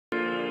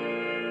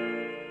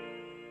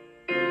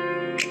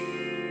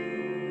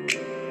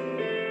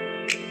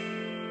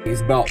It's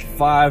about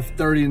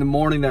 5:30 in the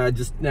morning that I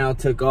just now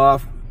took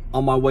off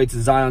on my way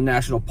to Zion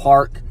National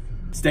Park.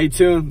 Stay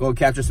tuned, we'll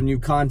capture some new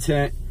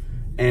content,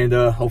 and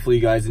hopefully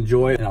you guys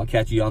enjoy it, and I'll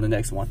catch you on the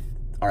next one.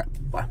 All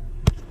right, bye.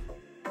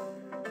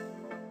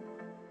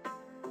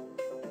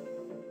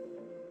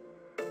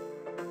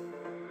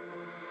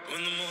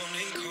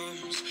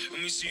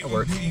 That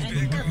works.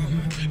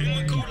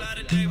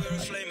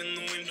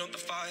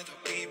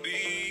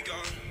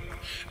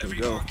 There we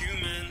go.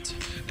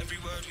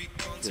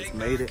 Just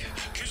made it.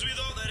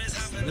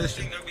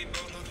 Delicious.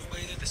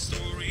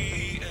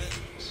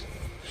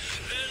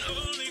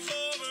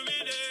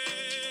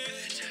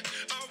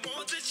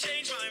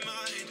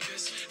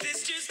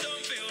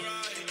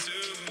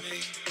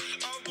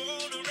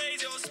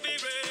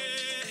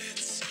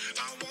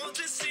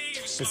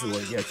 This is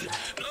what it gets you.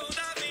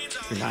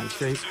 For 9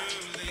 straight.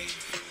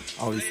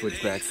 All these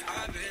switchbacks.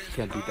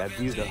 Can't beat that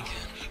view though.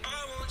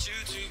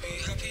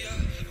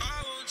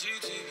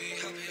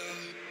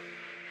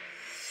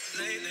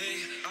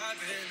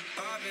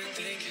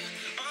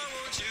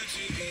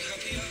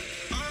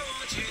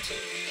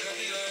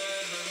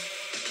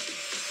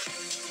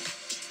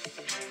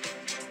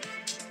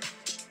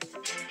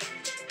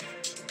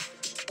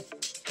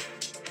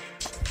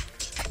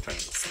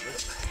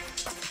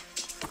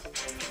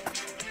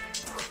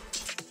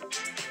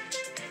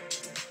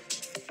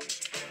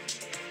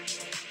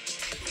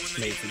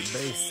 Made for the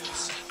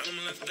base. I'm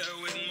left there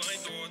with my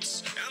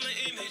thoughts and the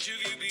image of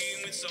you being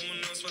with someone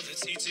else, but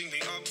it's eating me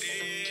up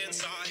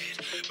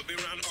inside. But we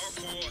ran our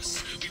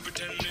course, we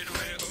pretended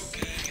we're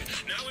okay.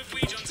 Now if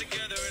we jump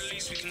together, at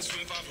least we can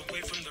swim far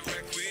away from the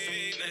wreck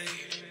we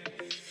made.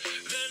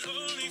 Then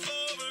only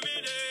for a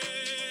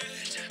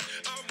minute,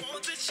 I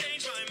want to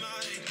change my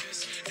mind,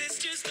 'cause this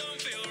just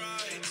don't feel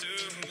right to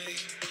me.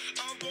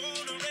 I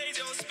wanna raise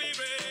your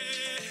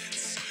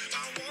spirits,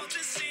 I want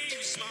to see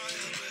you smile,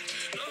 but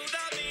no,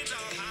 that means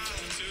I'll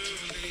have to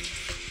leave.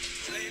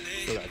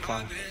 Lately,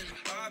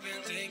 I've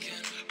been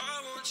thinking,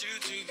 I want you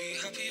to be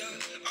happier,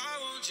 I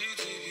want you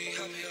to be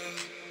happier.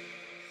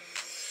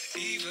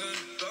 Even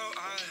though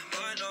I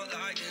might not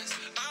like this,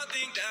 I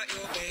think that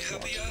you'll be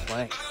happier. I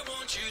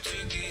want you to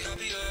be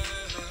happier.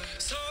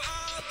 So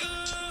I'll go,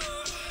 I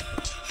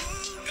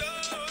will go.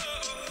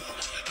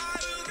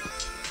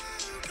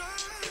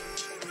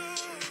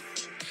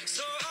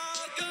 So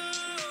I'll go,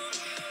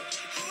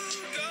 I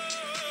will go.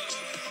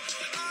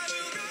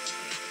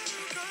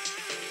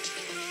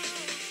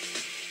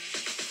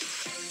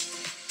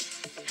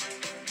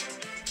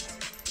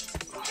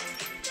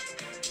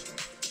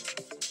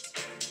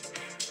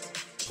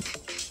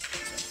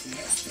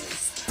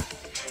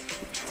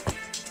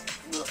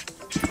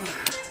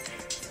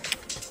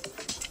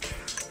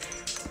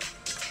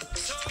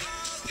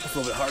 It's a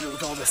little bit harder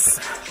with all this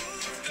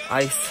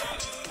ice.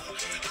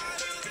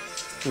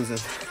 Losing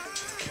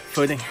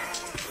footing,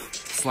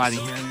 sliding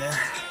here and there.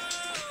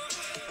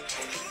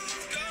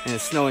 And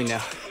it's snowing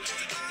now.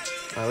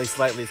 Or at least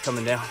lightly it's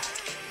coming down.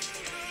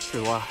 For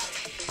a while. I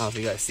don't know if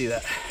you guys see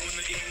that.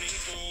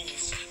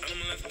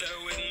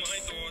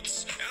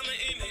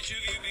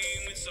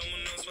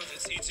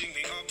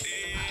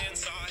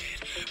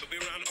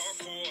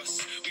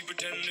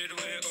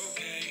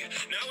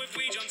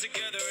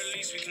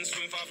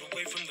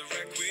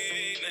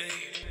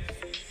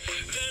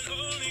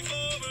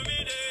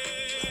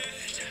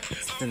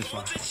 Finish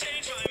line.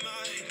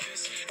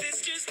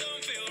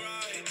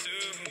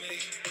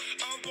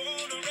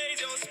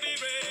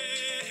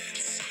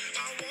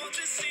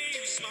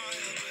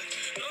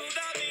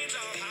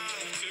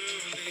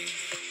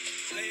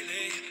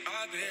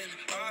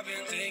 I've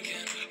been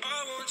thinking,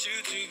 I want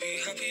you to be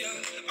happier,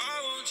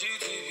 I want you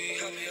to be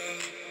happier.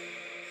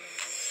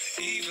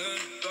 Even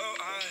though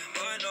I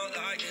might not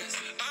like this,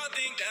 I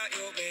think that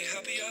you'll be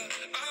happier,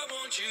 I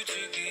want you to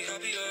be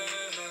happier.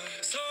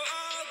 So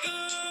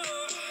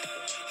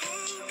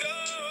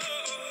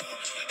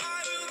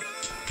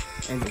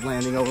and the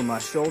landing over my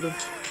shoulder.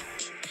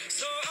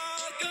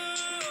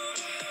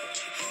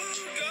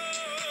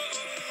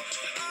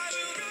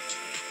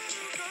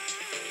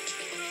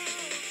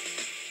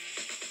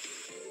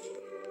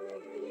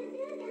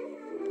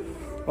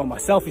 Well, my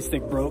selfie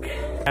stick broke.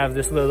 I have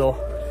this little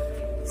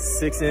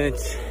 6-inch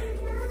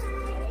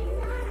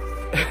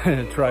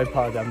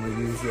tripod that I'm gonna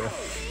use to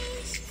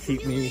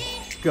keep me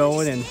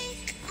going and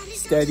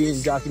steady and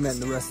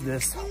documenting the rest of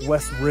this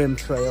West Rim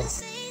Trail.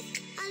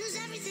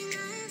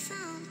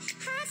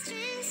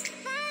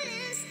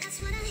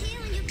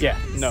 Yeah,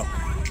 no.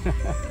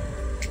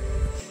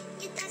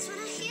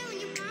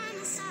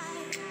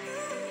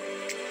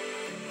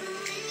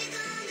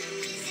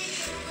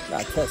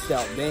 Gotta test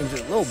out danger a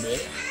little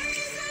bit.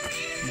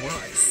 More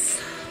ice.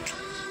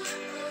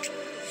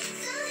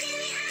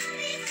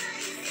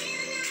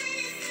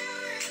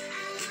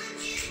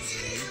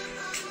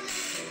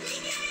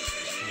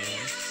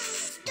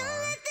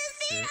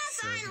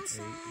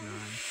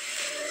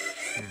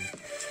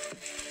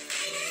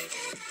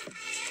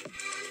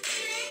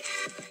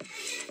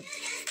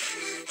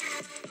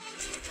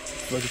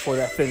 Looking for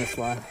that finish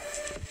line.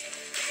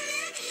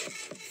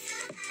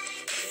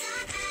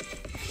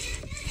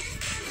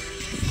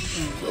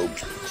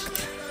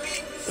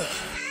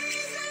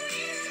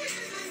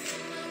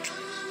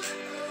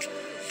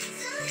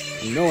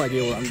 have no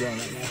idea where I'm going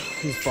right now.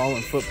 I'm just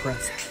following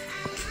footprints.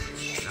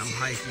 I'm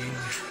hiking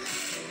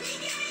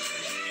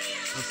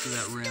up to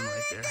that rim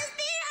right there.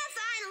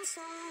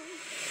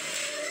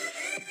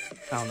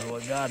 I don't know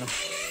what got him.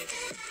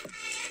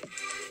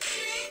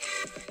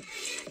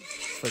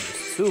 But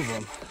there's two of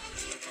them.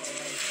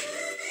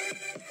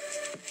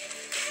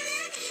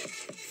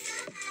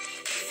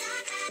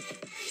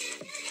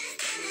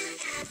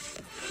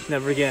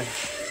 Never again.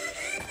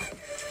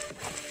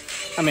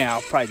 I mean,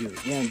 I'll probably do it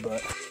again,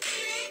 but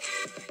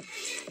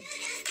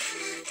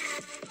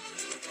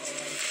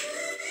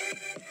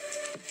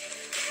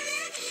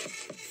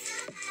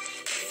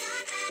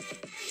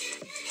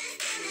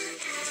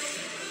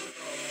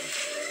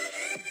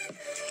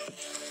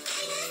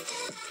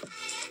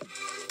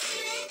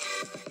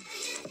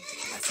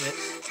that's it.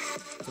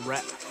 It's a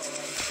wrap.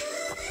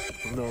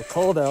 It's a little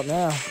cold out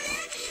now.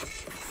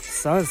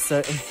 Sun's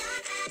setting.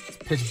 It's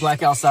pitch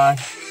black outside.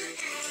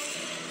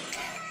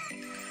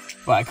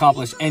 But I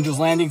accomplished Angel's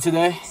Landing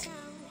today.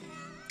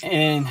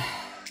 And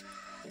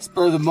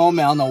spur of the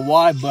moment, I don't know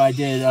why, but I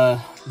did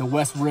the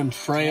West Rim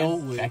Trail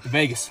back to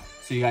Vegas.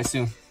 See you guys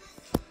soon.